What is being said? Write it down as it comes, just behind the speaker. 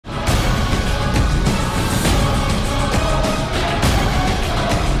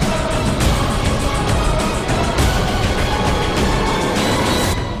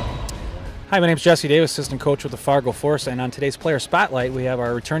Hi, my name is Jesse Davis, assistant coach with the Fargo Force, and on today's Player Spotlight, we have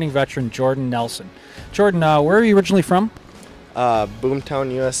our returning veteran, Jordan Nelson. Jordan, where are you originally from?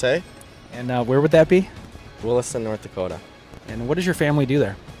 Boomtown, USA. And where would that be? Williston, North Dakota. And what does your family do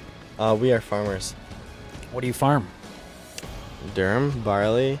there? We are farmers. What do you farm? Durum,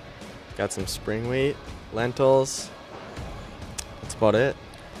 barley, got some spring wheat, lentils. That's about it.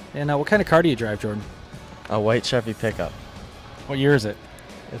 And what kind of car do you drive, Jordan? A white Chevy pickup. What year is it?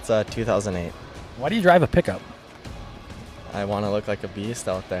 It's 2008. Why do you drive a pickup? I want to look like a beast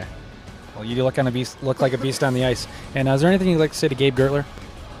out there. Well, you do look like a beast on the ice. And is there anything you'd like to say to Gabe Gertler?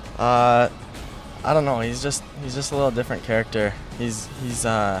 I don't know. He's just a little different character. He's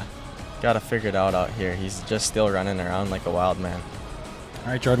got it figured out here. He's just still running around like a wild man.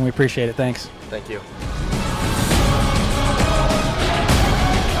 All right, Jordan, we appreciate it. Thanks. Thank you.